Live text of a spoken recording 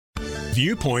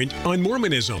Viewpoint on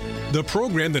Mormonism, the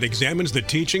program that examines the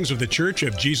teachings of the Church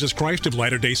of Jesus Christ of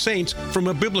Latter-day Saints from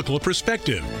a biblical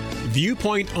perspective.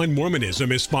 Viewpoint on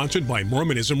Mormonism is sponsored by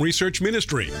Mormonism Research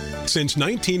Ministry. Since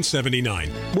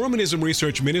 1979, Mormonism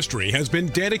Research Ministry has been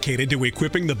dedicated to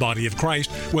equipping the body of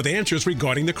Christ with answers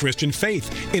regarding the Christian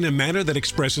faith in a manner that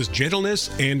expresses gentleness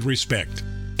and respect.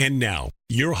 And now,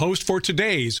 your host for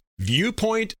today's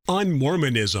Viewpoint on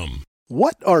Mormonism.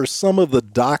 What are some of the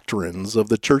doctrines of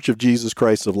the Church of Jesus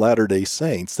Christ of Latter-day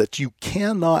Saints that you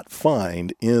cannot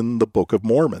find in the Book of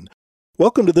Mormon?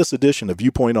 Welcome to this edition of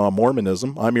Viewpoint on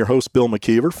Mormonism. I'm your host, Bill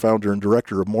McKeever, founder and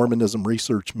director of Mormonism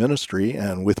Research Ministry,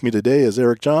 and with me today is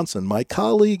Eric Johnson, my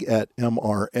colleague at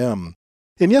MRM.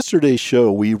 In yesterday's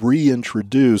show, we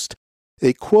reintroduced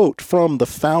a quote from the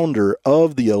founder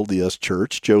of the LDS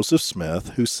Church, Joseph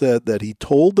Smith, who said that he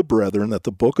told the brethren that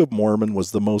the Book of Mormon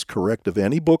was the most correct of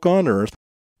any book on earth,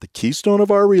 the keystone of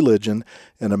our religion,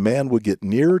 and a man would get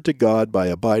nearer to God by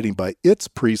abiding by its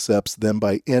precepts than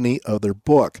by any other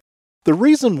book. The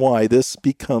reason why this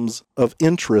becomes of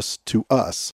interest to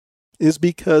us is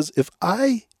because if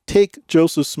I take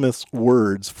Joseph Smith's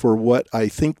words for what I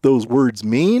think those words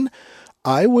mean,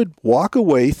 I would walk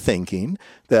away thinking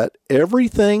that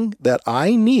everything that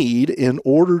I need in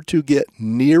order to get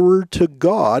nearer to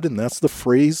God, and that's the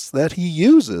phrase that he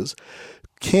uses,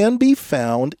 can be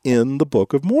found in the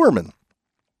Book of Mormon.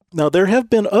 Now, there have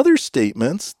been other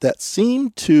statements that seem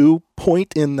to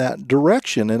point in that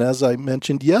direction, and as I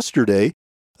mentioned yesterday,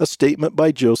 a statement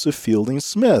by Joseph Fielding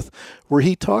Smith, where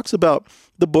he talks about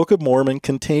the Book of Mormon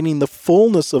containing the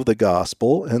fullness of the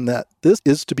gospel, and that this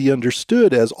is to be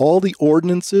understood as all the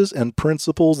ordinances and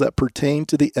principles that pertain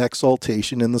to the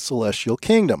exaltation in the celestial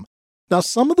kingdom. Now,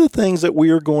 some of the things that we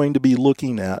are going to be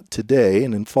looking at today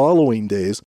and in following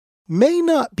days may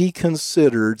not be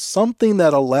considered something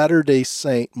that a Latter-day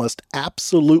Saint must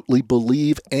absolutely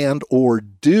believe and or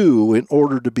do in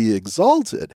order to be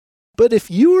exalted. But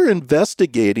if you are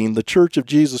investigating the Church of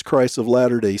Jesus Christ of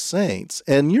Latter-day Saints,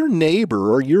 and your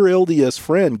neighbor or your LDS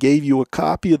friend gave you a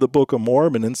copy of the Book of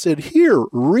Mormon and said, "Here,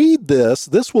 read this.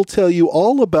 This will tell you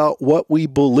all about what we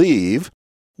believe,"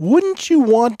 wouldn't you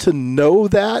want to know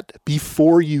that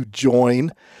before you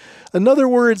join? In other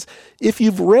words, if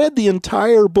you've read the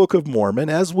entire Book of Mormon,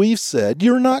 as we've said,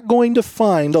 you're not going to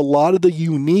find a lot of the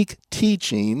unique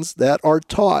teachings that are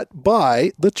taught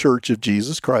by the Church of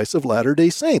Jesus Christ of Latter-day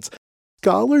Saints.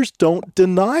 Scholars don't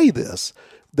deny this.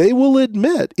 They will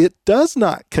admit it does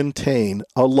not contain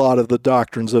a lot of the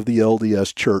doctrines of the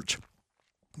LDS Church.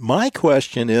 My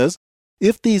question is,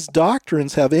 if these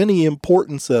doctrines have any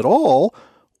importance at all,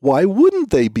 why wouldn't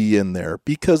they be in there?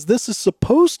 Because this is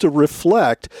supposed to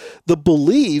reflect the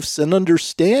beliefs and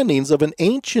understandings of an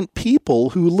ancient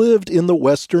people who lived in the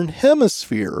Western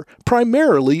Hemisphere,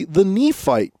 primarily the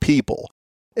Nephite people.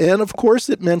 And of course,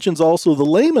 it mentions also the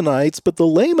Lamanites, but the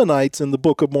Lamanites in the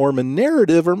Book of Mormon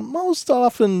narrative are most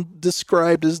often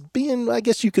described as being, I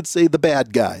guess you could say, the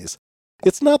bad guys.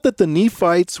 It's not that the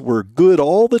Nephites were good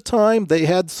all the time. They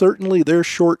had certainly their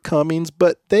shortcomings,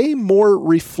 but they more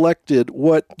reflected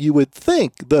what you would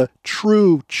think the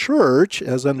true church,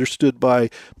 as understood by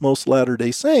most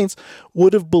Latter-day Saints,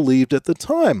 would have believed at the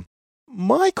time.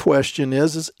 My question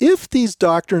is if these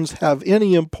doctrines have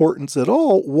any importance at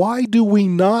all, why do we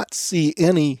not see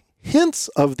any hints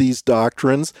of these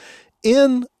doctrines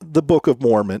in the Book of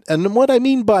Mormon? And what I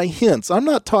mean by hints, I'm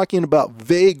not talking about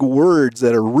vague words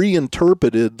that are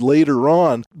reinterpreted later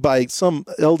on by some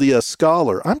LDS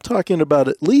scholar. I'm talking about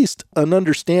at least an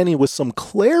understanding with some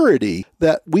clarity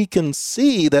that we can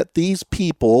see that these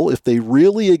people, if they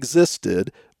really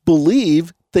existed,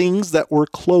 believe things that were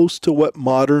close to what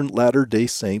modern Latter-day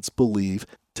Saints believe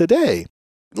today.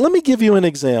 Let me give you an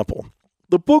example.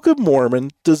 The Book of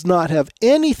Mormon does not have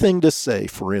anything to say,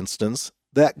 for instance,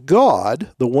 that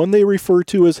God, the one they refer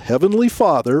to as Heavenly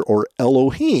Father or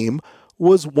Elohim,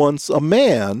 was once a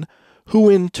man who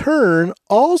in turn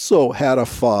also had a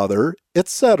father,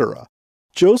 etc.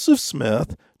 Joseph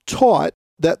Smith taught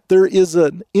that there is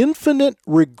an infinite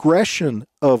regression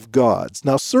of gods.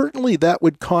 Now, certainly that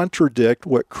would contradict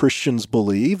what Christians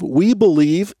believe. We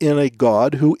believe in a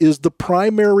God who is the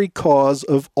primary cause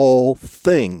of all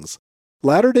things.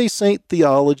 Latter-day Saint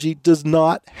theology does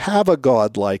not have a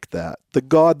God like that. The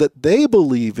God that they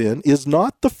believe in is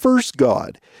not the first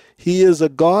God. He is a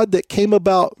God that came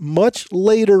about much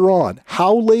later on.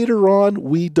 How later on,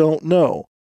 we don't know.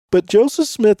 But Joseph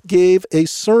Smith gave a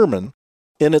sermon,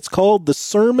 and it's called the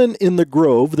Sermon in the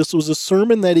Grove. This was a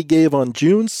sermon that he gave on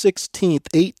June 16th,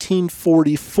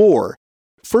 1844.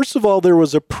 First of all, there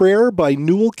was a prayer by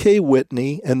Newell K.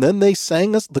 Whitney, and then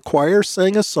the choir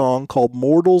sang a song called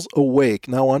Mortals Awake.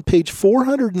 Now, on page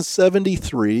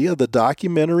 473 of the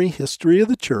Documentary History of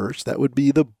the Church, that would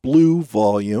be the blue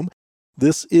volume.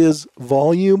 This is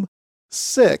volume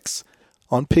 6.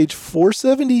 On page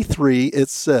 473, it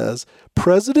says,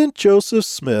 President Joseph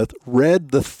Smith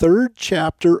read the 3rd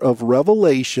chapter of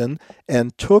Revelation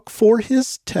and took for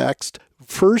his text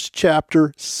 1st chapter,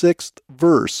 6th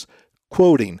verse,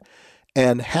 quoting,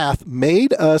 and hath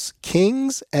made us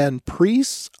kings and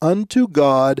priests unto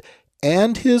God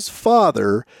and his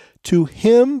Father. To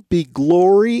him be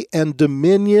glory and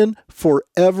dominion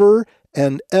forever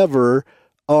and ever.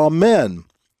 Amen.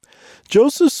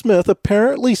 Joseph Smith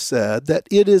apparently said that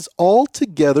it is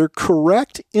altogether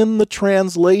correct in the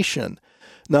translation.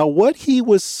 Now, what he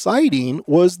was citing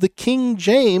was the King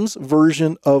James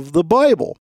Version of the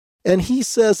Bible. And he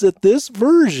says that this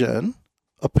version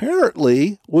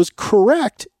apparently was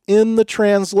correct in the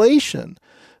translation.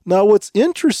 Now, what's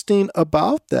interesting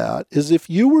about that is if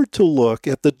you were to look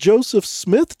at the Joseph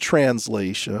Smith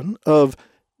translation of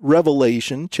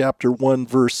Revelation chapter 1,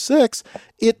 verse 6,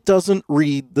 it doesn't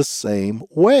read the same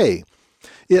way.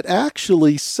 It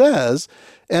actually says,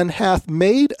 and hath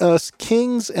made us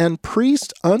kings and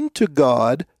priests unto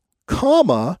God,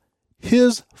 comma,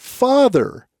 his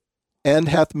Father, and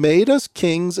hath made us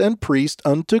kings and priests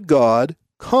unto God,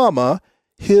 comma,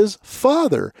 his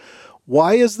Father.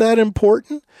 Why is that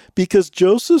important? Because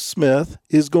Joseph Smith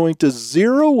is going to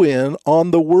zero in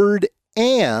on the word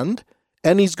and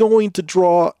he's going to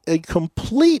draw a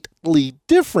completely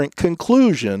different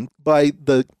conclusion by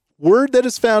the word that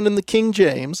is found in the King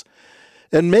James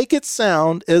and make it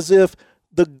sound as if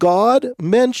the God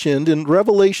mentioned in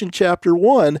Revelation chapter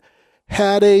 1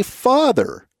 had a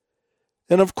father.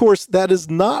 And of course, that is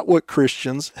not what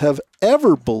Christians have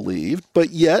ever believed, but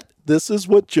yet this is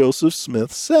what Joseph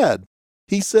Smith said.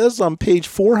 He says on page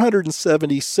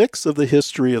 476 of the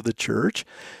History of the Church,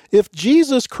 if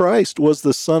Jesus Christ was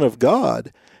the Son of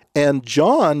God, and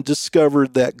John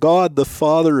discovered that God, the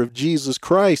Father of Jesus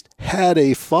Christ, had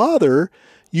a father,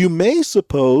 you may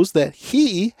suppose that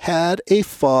he had a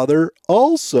father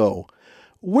also.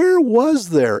 Where was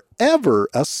there ever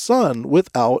a son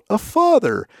without a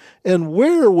father? And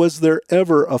where was there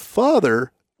ever a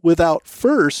father without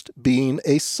first being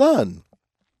a son?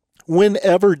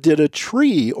 Whenever did a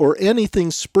tree or anything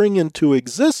spring into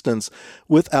existence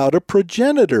without a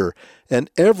progenitor? And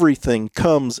everything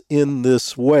comes in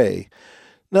this way.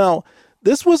 Now,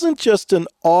 this wasn't just an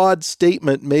odd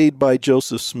statement made by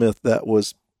Joseph Smith that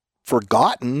was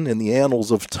forgotten in the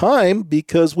annals of time,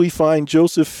 because we find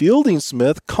Joseph Fielding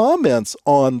Smith comments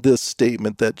on this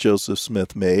statement that Joseph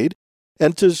Smith made.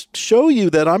 And to show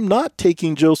you that I'm not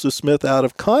taking Joseph Smith out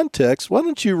of context, why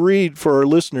don't you read for our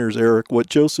listeners, Eric, what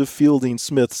Joseph Fielding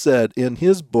Smith said in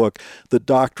his book, The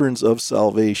Doctrines of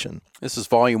Salvation. This is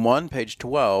volume 1, page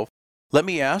 12. Let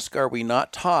me ask, are we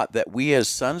not taught that we as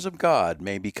sons of God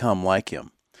may become like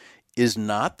him? Is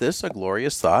not this a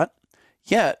glorious thought?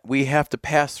 Yet we have to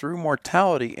pass through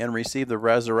mortality and receive the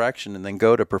resurrection and then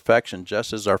go to perfection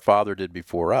just as our Father did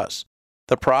before us.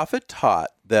 The prophet taught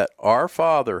that our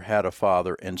Father had a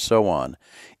father and so on.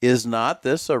 Is not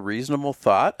this a reasonable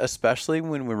thought, especially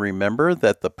when we remember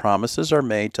that the promises are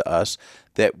made to us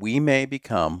that we may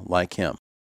become like him?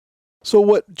 So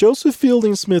what Joseph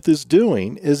Fielding Smith is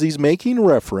doing is he's making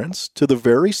reference to the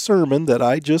very sermon that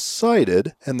I just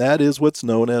cited, and that is what's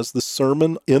known as the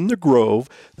Sermon in the Grove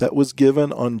that was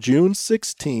given on June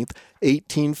 16th,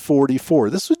 1844.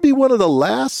 This would be one of the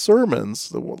last sermons,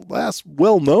 the last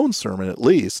well-known sermon at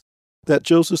least, that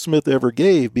Joseph Smith ever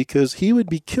gave, because he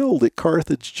would be killed at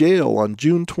Carthage jail on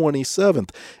June 27th,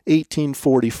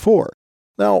 1844.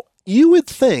 Now, you would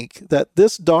think that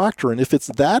this doctrine, if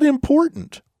it's that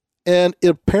important, and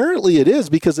apparently it is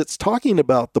because it's talking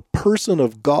about the person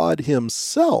of God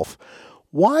himself,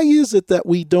 why is it that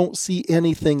we don't see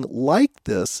anything like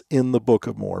this in the Book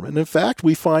of Mormon? In fact,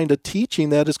 we find a teaching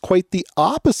that is quite the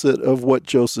opposite of what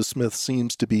Joseph Smith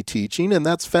seems to be teaching, and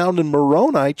that's found in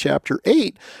Moroni chapter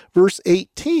 8, verse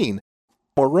 18.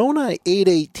 Moroni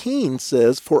 8:18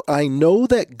 says, "For I know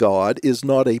that God is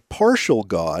not a partial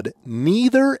God,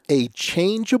 neither a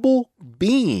changeable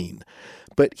being,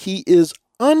 but he is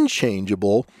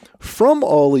unchangeable from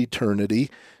all eternity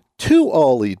to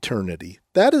all eternity."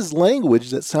 That is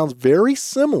language that sounds very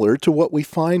similar to what we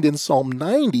find in Psalm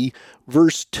 90,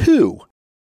 verse 2.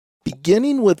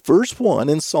 Beginning with verse 1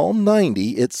 in Psalm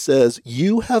 90, it says,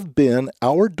 "You have been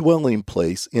our dwelling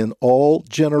place in all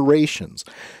generations.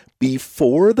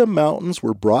 before the mountains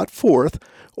were brought forth,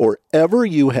 or ever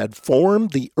you had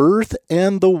formed the earth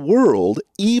and the world,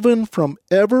 even from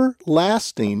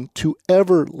everlasting to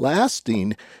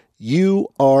everlasting, you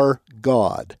are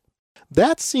God.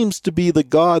 That seems to be the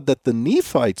God that the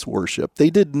Nephites worship. They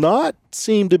did not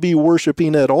seem to be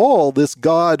worshiping at all this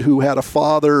God who had a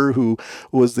father, who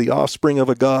was the offspring of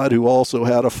a God who also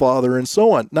had a father, and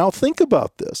so on. Now think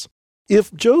about this.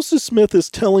 If Joseph Smith is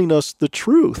telling us the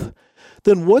truth,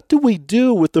 then what do we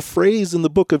do with the phrase in the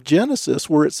book of Genesis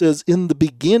where it says, in the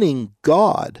beginning,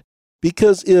 God?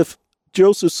 Because if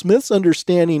Joseph Smith's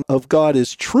understanding of God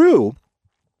is true,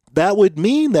 that would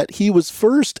mean that he was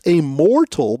first a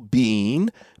mortal being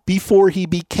before he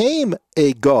became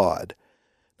a god.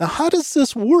 Now, how does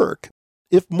this work?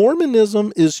 If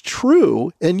Mormonism is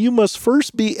true, and you must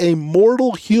first be a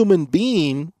mortal human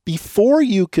being before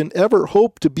you can ever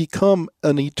hope to become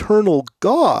an eternal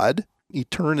God,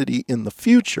 eternity in the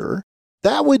future,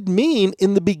 that would mean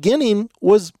in the beginning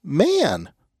was man.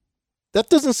 That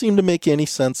doesn't seem to make any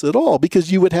sense at all,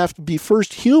 because you would have to be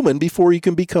first human before you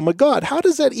can become a god. How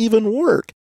does that even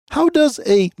work? How does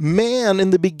a man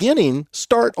in the beginning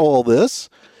start all this?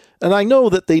 And I know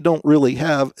that they don't really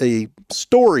have a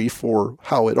story for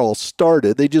how it all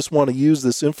started. They just want to use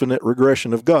this infinite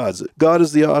regression of gods. God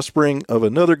is the offspring of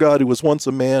another God who was once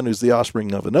a man, who's the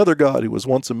offspring of another God who was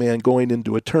once a man going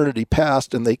into eternity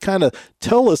past. And they kind of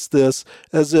tell us this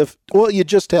as if, well, you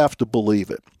just have to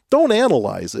believe it. Don't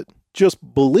analyze it.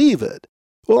 Just believe it.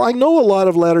 Well, I know a lot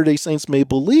of Latter-day Saints may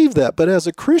believe that, but as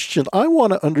a Christian, I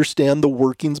want to understand the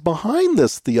workings behind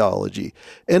this theology,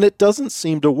 and it doesn't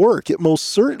seem to work. It most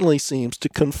certainly seems to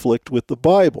conflict with the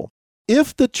Bible.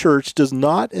 If the church does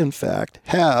not, in fact,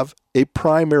 have a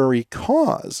primary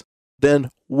cause, then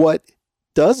what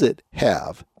does it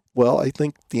have? Well, I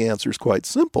think the answer is quite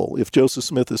simple. If Joseph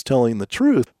Smith is telling the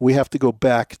truth, we have to go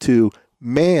back to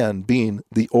man being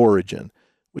the origin,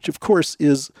 which of course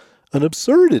is an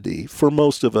absurdity for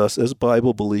most of us as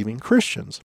Bible-believing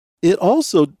Christians. It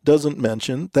also doesn't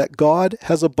mention that God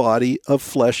has a body of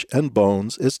flesh and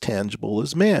bones as tangible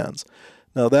as man's.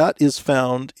 Now that is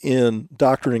found in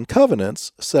Doctrine and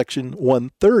Covenants, section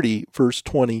 130, verse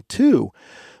 22.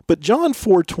 But John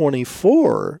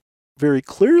 4:24 very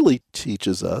clearly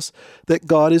teaches us that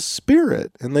God is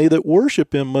spirit, and they that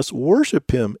worship him must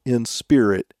worship him in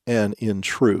spirit and in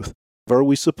truth. Are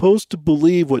we supposed to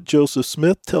believe what Joseph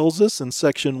Smith tells us in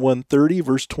section 130,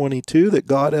 verse 22, that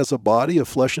God has a body of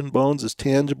flesh and bones as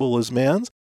tangible as man's?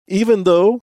 Even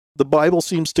though the Bible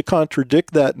seems to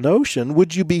contradict that notion,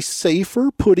 would you be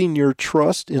safer putting your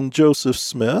trust in Joseph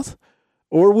Smith,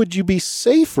 or would you be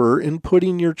safer in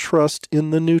putting your trust in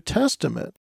the New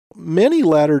Testament? Many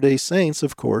Latter-day Saints,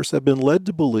 of course, have been led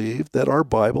to believe that our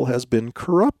Bible has been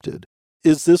corrupted.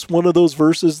 Is this one of those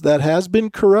verses that has been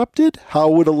corrupted? How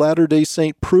would a Latter-day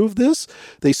Saint prove this?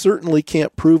 They certainly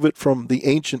can't prove it from the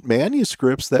ancient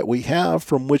manuscripts that we have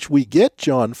from which we get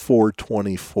John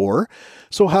 4:24.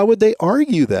 So how would they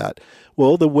argue that?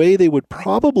 Well, the way they would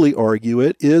probably argue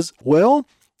it is, well,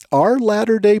 our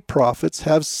Latter-day prophets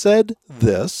have said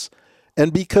this,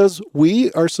 and because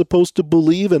we are supposed to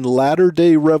believe in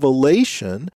Latter-day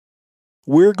revelation,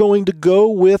 we're going to go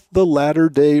with the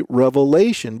Latter-day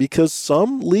Revelation, because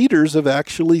some leaders have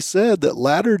actually said that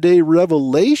Latter-day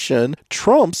Revelation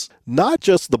trumps not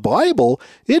just the Bible,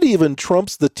 it even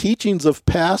trumps the teachings of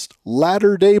past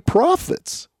Latter-day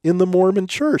prophets in the Mormon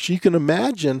Church. You can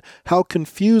imagine how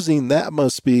confusing that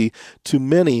must be to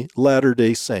many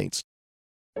Latter-day Saints.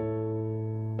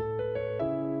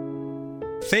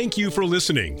 Thank you for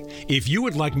listening. If you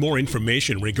would like more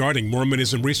information regarding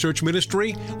Mormonism Research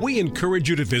Ministry, we encourage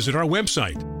you to visit our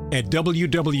website at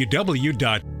www.mrm.org,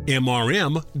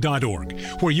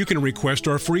 where you can request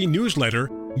our free newsletter,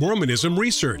 Mormonism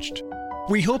Researched.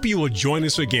 We hope you will join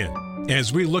us again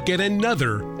as we look at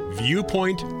another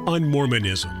viewpoint on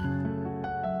Mormonism.